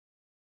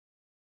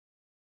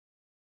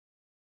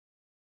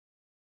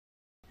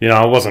You know,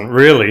 I wasn't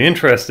really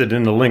interested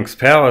in the Lynx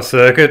power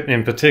circuit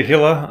in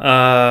particular.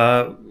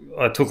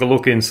 I took a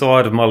look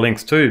inside of my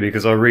Lynx 2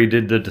 because I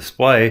redid the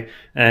display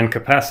and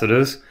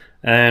capacitors,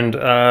 and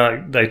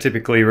they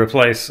typically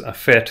replace a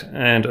FET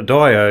and a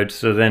diode,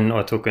 so then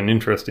I took an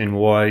interest in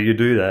why you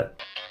do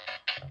that.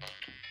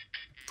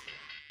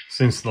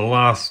 Since the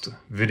last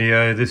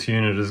video, this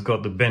unit has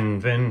got the Benn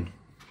Venn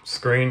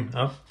screen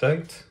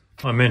update.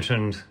 I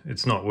mentioned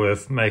it's not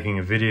worth making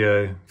a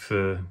video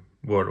for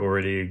what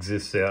already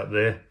exists out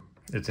there.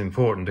 It's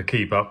important to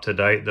keep up to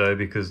date though,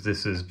 because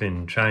this has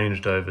been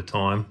changed over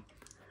time.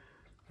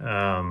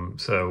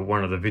 So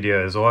one of the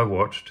videos I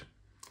watched,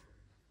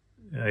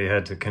 you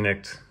had to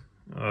connect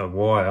a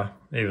wire,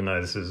 even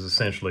though this is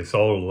essentially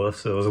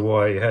solderless, there was a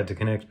wire you had to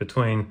connect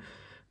between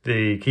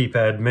the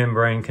keypad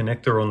membrane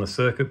connector on the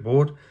circuit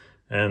board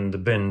and the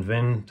Benn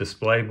Venn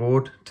display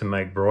board to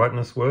make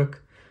brightness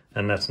work,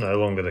 and that's no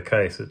longer the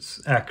case.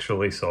 It's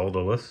actually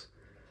solderless.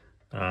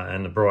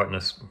 And the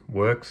brightness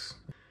works.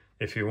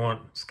 If you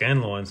want scan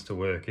lines to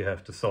work, you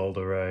have to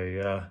solder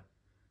a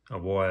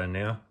wire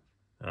now.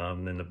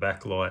 Then the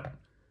backlight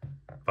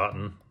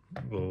button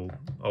will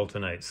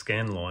alternate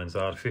scan lines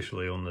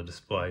artificially on the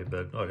display,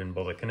 but I didn't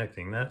bother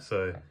connecting that,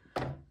 so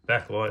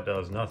backlight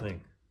does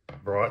nothing.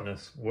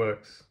 Brightness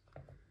works.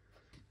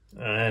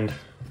 And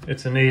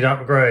it's a neat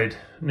upgrade.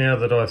 Now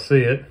that I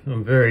see it,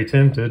 I'm very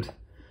tempted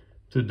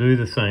to do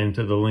the same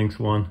to the Lynx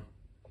one.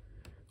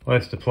 I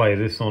used to play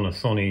this on a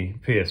Sony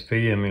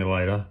PSP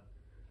emulator,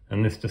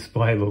 and this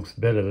display looks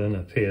better than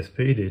a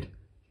PSP did.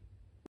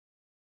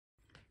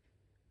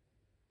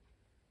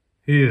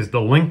 Here's the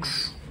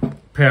Lynx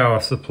power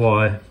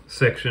supply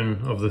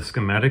section of the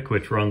schematic,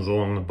 which runs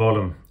along the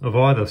bottom of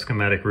either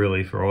schematic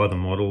really for either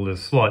model.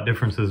 There's slight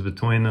differences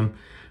between them.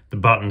 The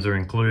buttons are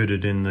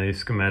included in the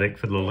schematic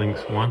for the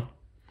Lynx 1.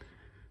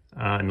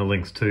 In the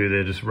Lynx 2,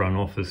 they just run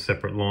off as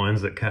separate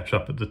lines that catch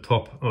up at the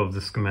top of the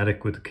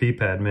schematic with the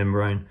keypad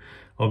membrane.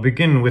 I'll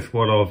begin with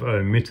what I've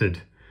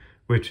omitted,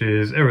 which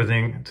is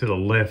everything to the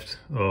left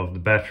of the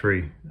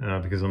battery,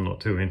 because I'm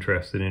not too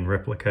interested in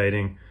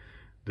replicating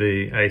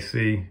the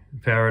AC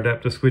power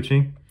adapter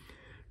switching.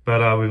 But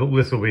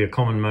this will be a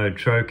common mode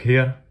choke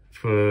here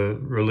for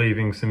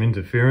relieving some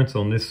interference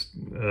on this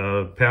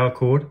power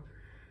cord.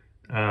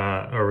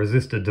 A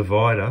resistor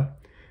divider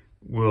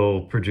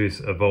will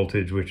produce a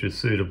voltage which is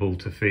suitable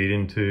to feed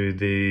into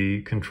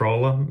the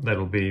controller.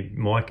 That'll be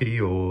Mikey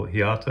or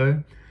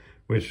Hiato,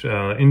 which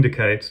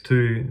indicates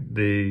to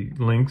the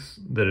Lynx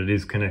that it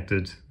is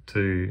connected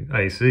to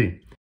AC.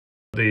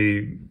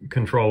 The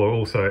controller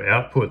also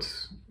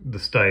outputs the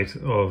state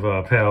of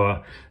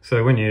power,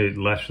 so when you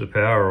latch the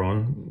power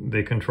on,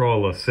 the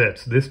controller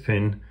sets this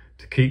pin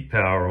to keep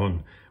power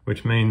on,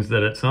 which means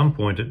that at some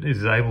point it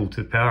is able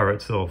to power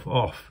itself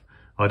off.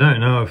 I don't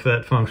know if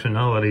that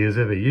functionality is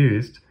ever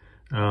used,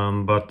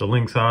 but the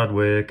Lynx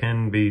hardware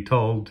can be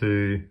told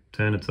to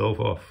turn itself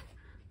off.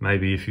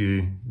 Maybe if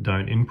you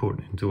don't input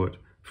into it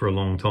for a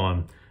long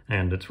time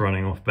and it's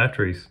running off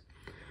batteries.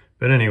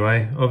 But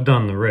anyway, I've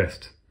done the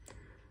rest.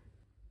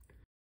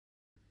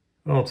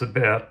 Well, it's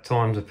about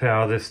time to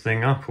power this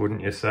thing up,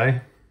 wouldn't you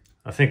say?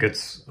 I think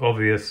it's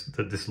obvious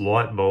that this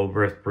light bulb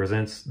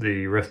represents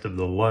the rest of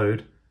the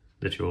load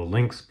that your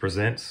Lynx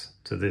presents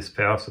to this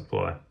power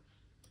supply.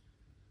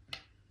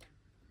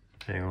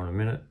 Hang on a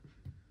minute.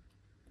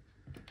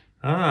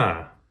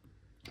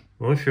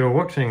 Well, if you're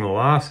watching the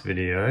last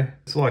video,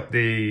 it's like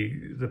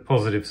the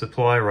positive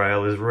supply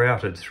rail is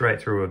routed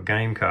straight through a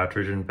game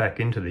cartridge and back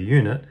into the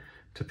unit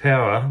to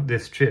power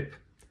this chip.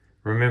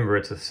 Remember,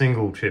 it's a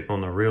single chip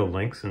on the real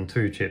Lynx and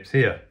 2 chips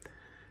here.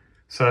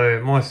 So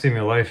my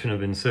simulation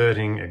of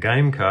inserting a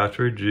game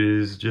cartridge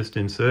is just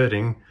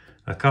inserting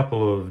a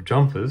couple of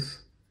jumpers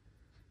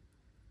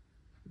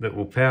that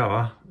will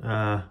power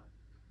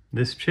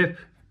this chip.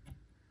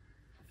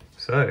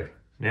 So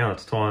now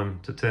it's time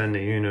to turn the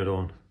unit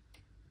on.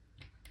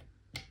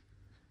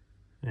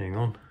 Hang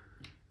on.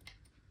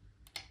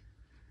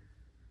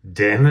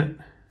 Damn it.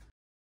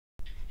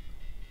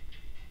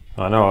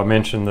 I know I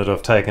mentioned that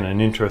I've taken an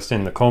interest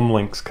in the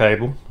Comlynx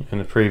cable in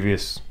the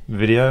previous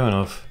video, and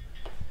I've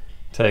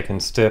taken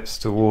steps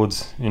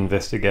towards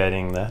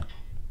investigating that.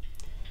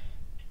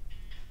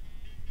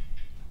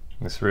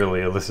 This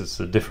really elicits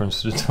the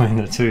difference between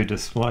the two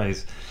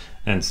displays,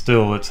 and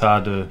still it's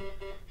hard to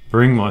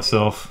bring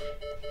myself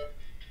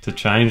to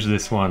change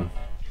this one.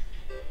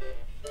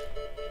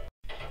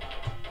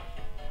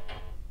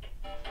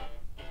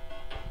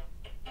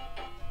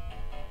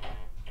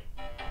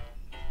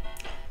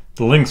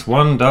 The Lynx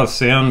 1 does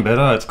sound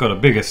better. It's got a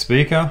bigger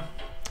speaker,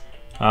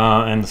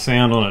 and the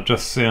sound on it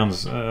just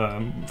sounds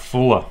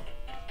fuller.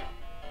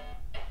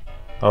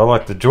 I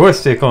like the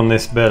joystick on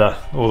this better,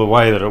 or the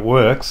way that it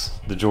works,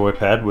 the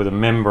joypad with a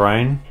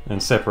membrane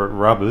and separate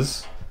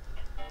rubbers.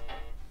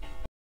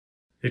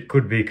 It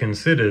could be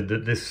considered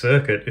that this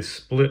circuit is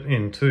split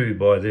in two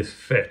by this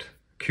FET,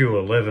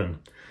 Q11.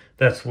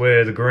 That's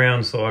where the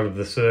ground side of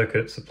the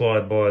circuit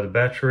supplied by the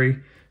battery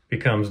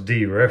becomes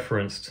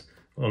dereferenced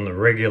on the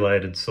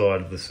regulated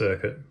side of the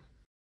circuit.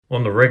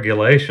 On the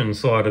regulation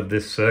side of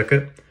this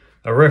circuit,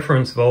 a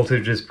reference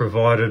voltage is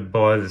provided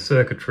by the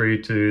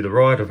circuitry to the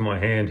right of my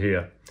hand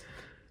here.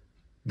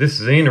 This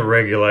Zener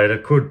regulator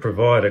could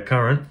provide a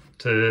current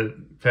to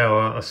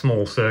power a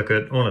small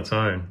circuit on its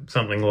own,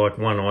 something like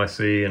one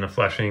IC and a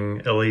flashing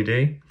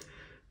LED.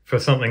 For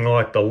something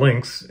like the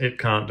Lynx, it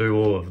can't do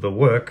all of the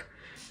work.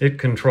 It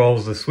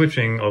controls the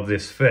switching of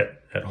this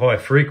FET at high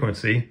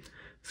frequency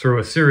through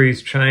a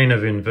series chain of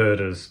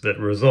inverters that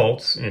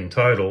results in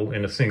total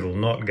in a single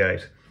NOT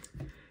gate.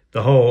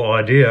 The whole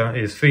idea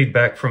is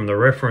feedback from the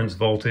reference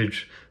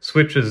voltage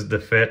switches the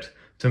FET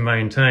to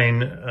maintain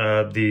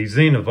the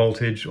Zener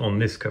voltage on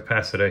this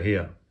capacitor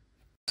here.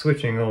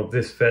 Switching of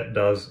this FET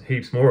does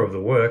heaps more of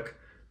the work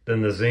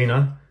than the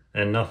Zener,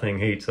 and nothing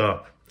heats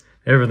up.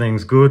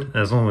 Everything's good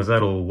as long as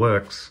that all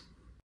works.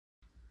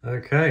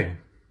 Okay,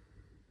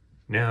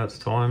 now it's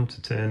time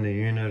to turn the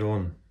unit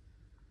on.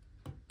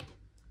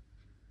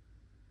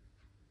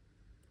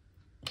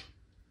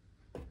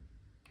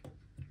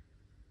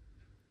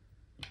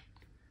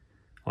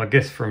 I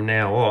guess from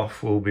now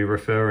off we'll be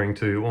referring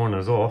to on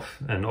as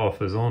off and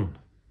off as on.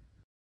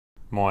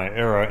 My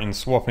error in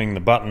swapping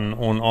the button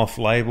on-off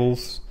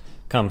labels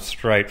comes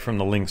straight from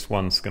the Lynx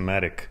 1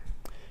 schematic.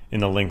 In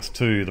the Lynx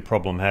 2 the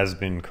problem has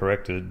been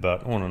corrected,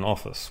 but on and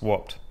off are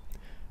swapped.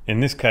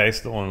 In this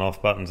case the on and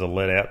off buttons are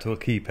led out to a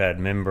keypad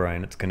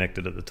membrane that's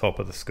connected at the top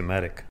of the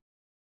schematic.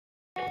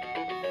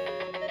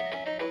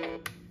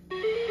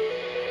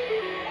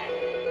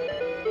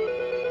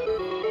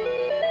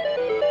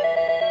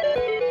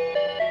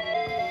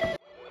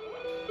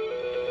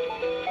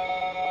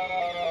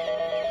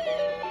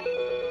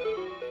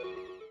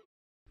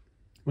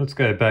 Let's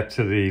go back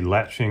to the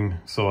latching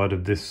side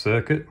of this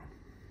circuit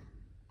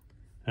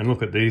and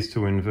look at these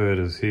two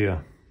inverters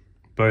here.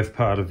 Both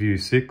part of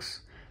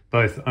U6,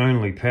 both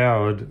only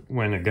powered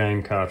when a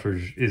game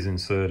cartridge is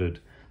inserted.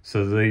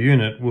 So the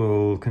unit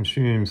will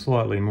consume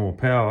slightly more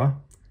power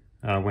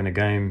when a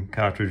game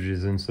cartridge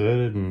is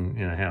inserted, and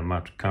you know how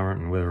much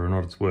current and whether or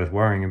not it's worth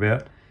worrying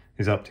about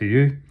is up to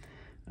you.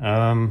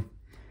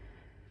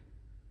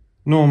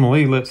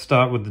 Normally, let's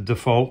start with the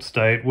default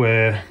state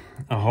where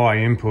a high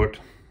input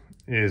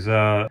is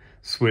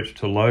switched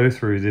to low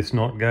through this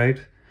NOT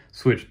gate,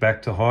 switched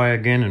back to high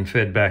again and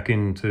fed back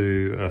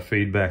into a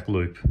feedback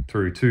loop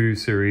through two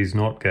series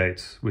NOT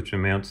gates, which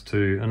amounts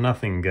to a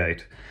nothing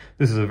gate.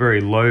 This is a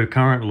very low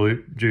current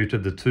loop due to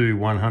the two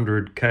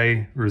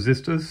 100k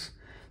resistors,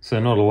 so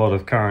not a lot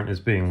of current is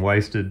being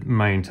wasted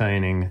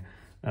maintaining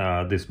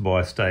this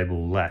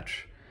bistable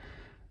latch.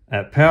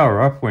 At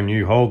power up, when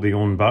you hold the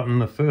on button,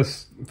 the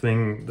first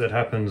thing that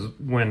happens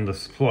when the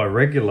supply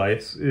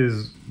regulates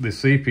is the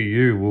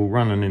CPU will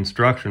run an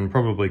instruction,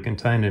 probably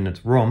contained in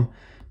its ROM,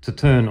 to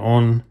turn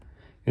on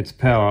its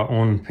power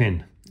on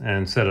pin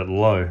and set it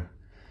low.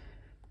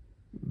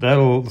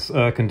 That'll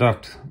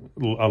conduct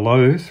a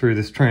low through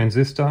this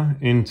transistor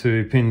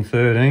into pin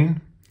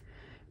 13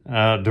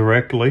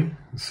 directly,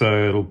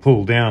 so it'll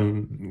pull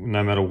down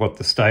no matter what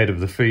the state of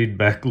the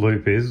feedback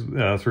loop is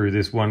through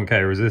this 1k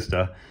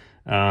resistor.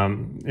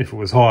 If it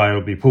was high,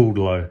 it'll be pulled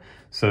low.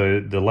 So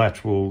the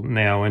latch will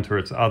now enter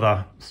its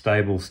other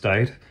stable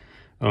state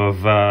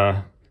of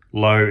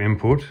low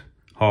input,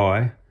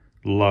 high,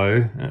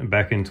 low,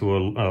 back into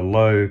a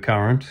low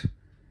current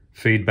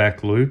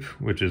feedback loop,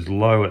 which is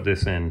low at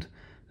this end.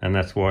 And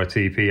that's why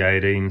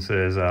TP18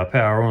 says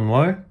power on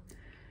low.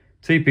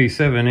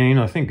 TP17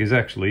 I think is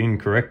actually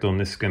incorrect on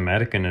this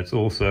schematic, and it's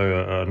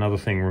also another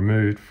thing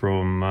removed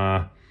from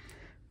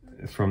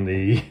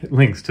the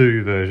Lynx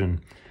 2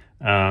 version.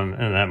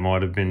 And that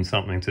might have been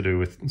something to do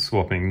with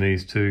swapping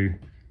these two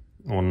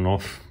on and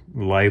off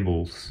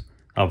labels.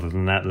 Other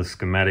than that, the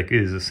schematic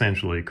is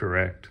essentially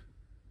correct.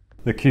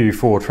 The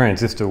Q4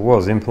 transistor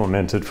was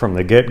implemented from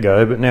the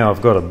get-go, but now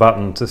I've got a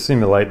button to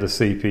simulate the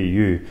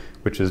CPU,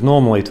 which is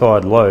normally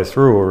tied low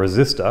through a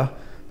resistor,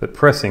 but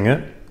pressing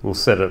it will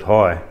set it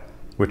high,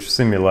 which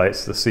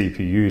simulates the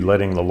CPU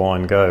letting the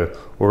line go,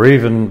 or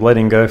even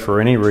letting go for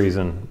any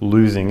reason,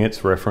 losing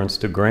its reference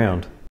to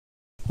ground.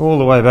 All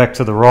the way back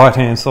to the right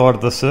hand side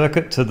of the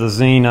circuit to the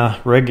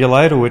Zener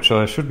regulator, which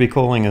I should be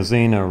calling a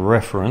Zener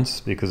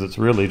reference because it's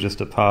really just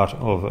a part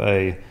of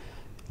a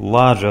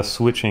larger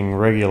switching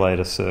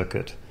regulator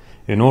circuit.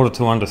 In order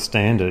to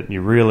understand it,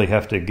 you really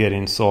have to get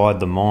inside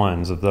the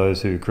minds of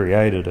those who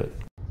created it.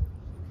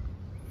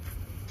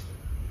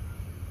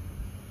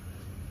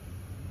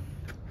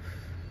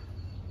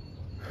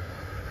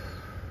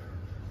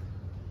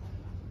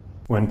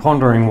 When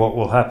pondering what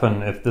will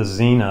happen if the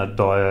Zener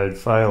diode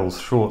fails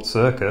short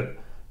circuit,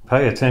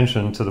 pay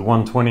attention to the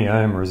 120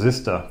 ohm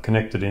resistor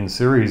connected in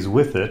series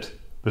with it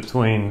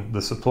between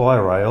the supply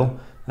rail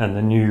and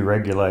the new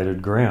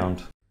regulated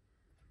ground.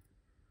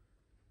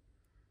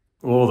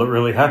 All that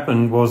really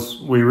happened was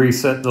we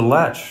reset the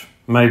latch,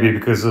 maybe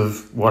because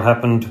of what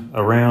happened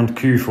around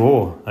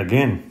Q4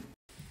 again.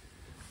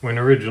 When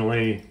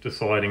originally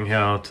deciding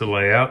how to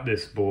lay out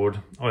this board,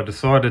 I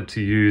decided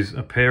to use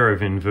a pair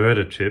of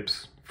inverter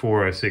chips,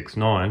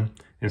 4069,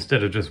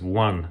 instead of just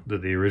one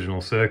that the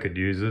original circuit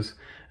uses,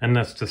 and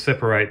that's to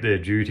separate their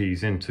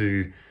duties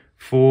into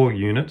 4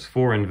 units,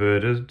 4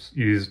 inverters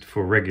used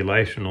for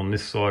regulation on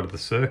this side of the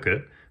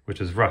circuit, which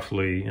is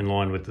roughly in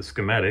line with the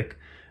schematic,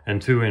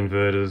 and 2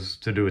 inverters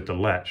to do with the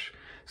latch.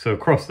 So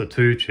across the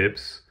 2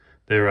 chips,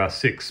 there are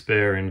 6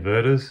 spare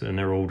inverters, and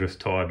they're all just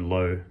tied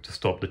low to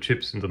stop the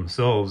chips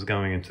themselves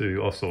going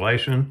into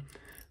oscillation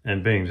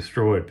and being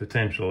destroyed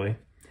potentially.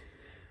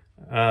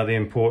 The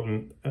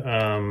important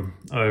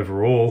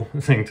overall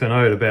thing to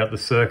note about the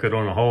circuit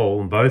on a whole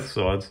on both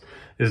sides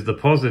is the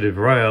positive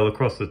rail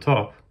across the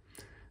top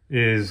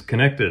is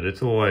connected.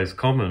 It's always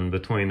common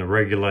between the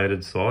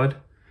regulated side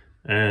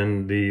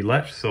and the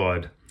latch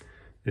side.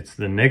 It's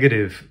the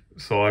negative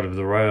side of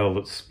the rail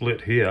that's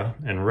split here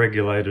and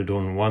regulated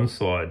on one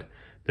side.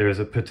 There is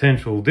a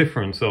potential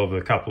difference of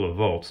a couple of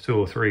volts, 2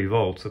 or 3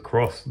 volts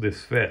across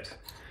this FET.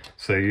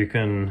 So you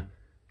can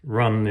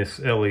run this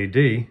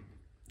LED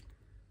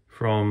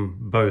from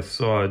both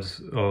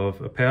sides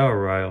of a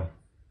power rail.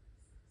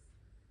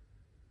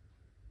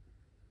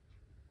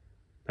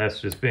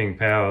 That's just being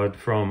powered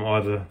from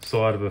either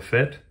side of a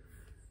FET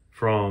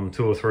from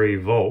 2 or 3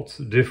 volts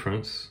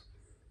difference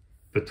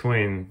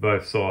between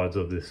both sides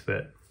of this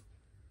FET.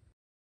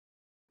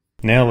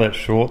 Now let's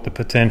short the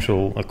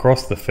potential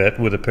across the FET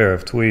with a pair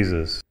of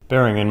tweezers.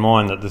 Bearing in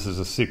mind that this is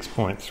a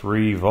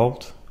 6.3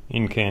 volt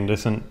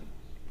incandescent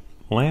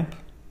lamp.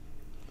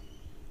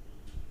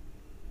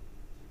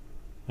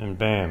 And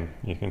bam,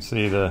 you can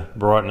see the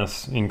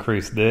brightness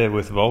increase there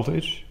with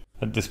voltage.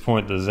 At this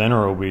point the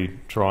Zener will be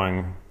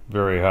trying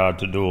very hard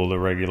to do all the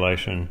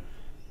regulation,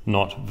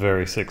 not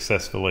very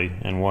successfully,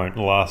 and won't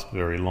last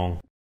very long.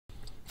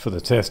 For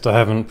the test I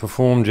haven't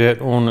performed yet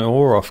on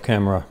or off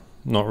camera.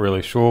 Not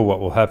really sure what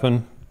will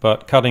happen,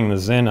 but cutting the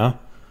Zener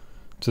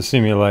to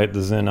simulate the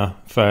Zener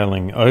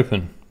failing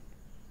open.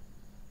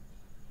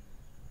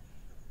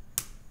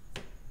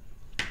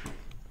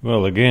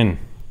 Well, again,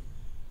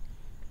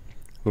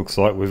 looks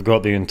like we've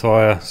got the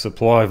entire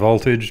supply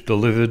voltage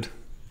delivered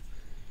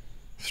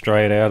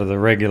straight out of the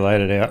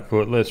regulated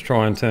output. Let's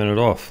try and turn it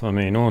off,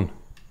 on.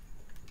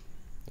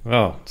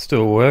 Well, it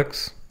still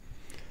works.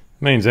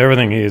 Means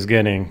everything here is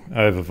getting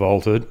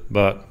overvolted,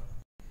 but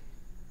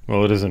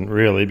well, it isn't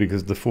really,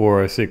 because the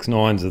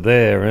 4069s are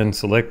there and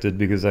selected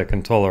because they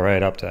can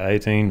tolerate up to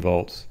 18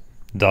 volts,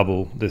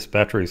 double this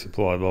battery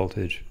supply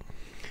voltage.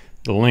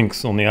 The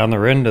Lynx on the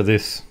other end of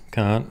this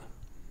can't.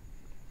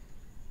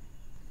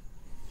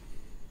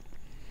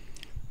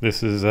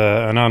 This is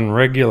an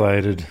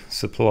unregulated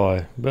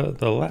supply, but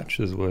the latch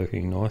is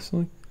working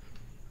nicely.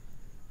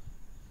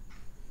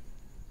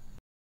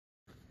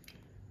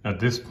 At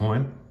this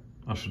point,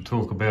 I should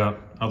talk about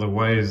other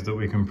ways that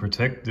we can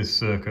protect this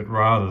circuit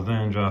rather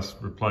than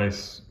just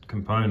replace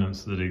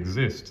components that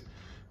exist.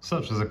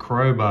 Such as a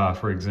crowbar,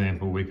 for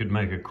example. We could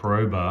make a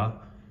crowbar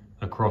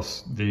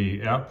across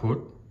the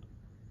output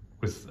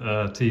with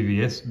a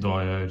TVS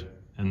diode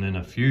and then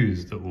a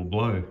fuse that will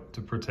blow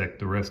to protect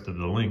the rest of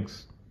the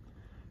links.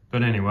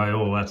 But anyway,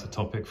 all that's a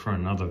topic for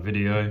another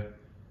video.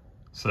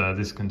 So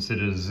this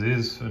considers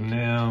is for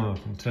now. I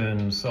can turn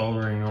the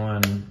soldering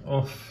iron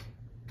off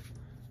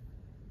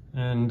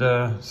and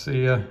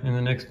see you in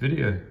the next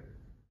video.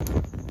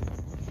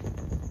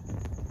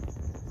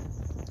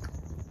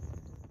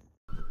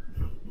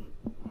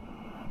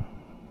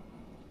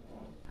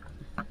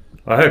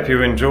 I hope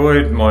you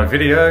enjoyed my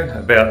video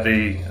about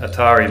the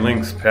Atari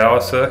Lynx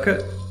power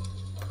circuit.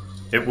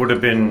 It would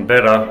have been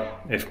better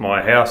if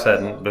my house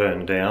hadn't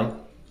burned down.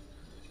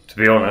 To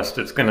be honest,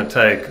 it's going to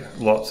take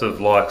lots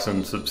of likes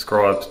and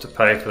subscribes to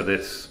pay for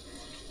this.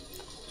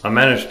 I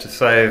managed to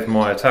save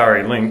my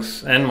Atari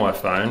Lynx and my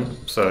phone,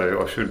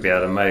 so I should be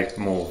able to make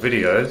more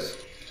videos,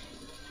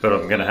 but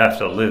I'm going to have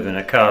to live in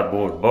a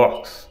cardboard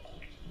box.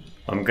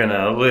 I'm going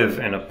to live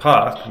in a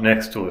park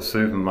next to a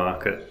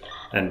supermarket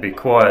and be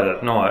quiet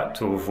at night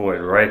to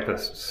avoid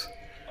rapists.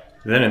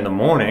 Then in the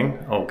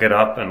morning, I'll get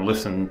up and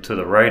listen to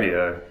the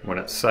radio when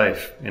it's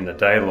safe in the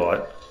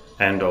daylight,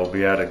 and I'll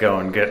be able to go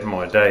and get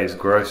my day's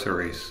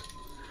groceries.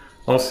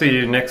 I'll see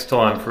you next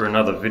time for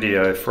another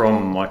video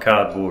from my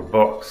cardboard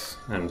box,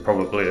 and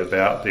probably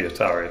about the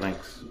Atari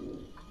Lynx.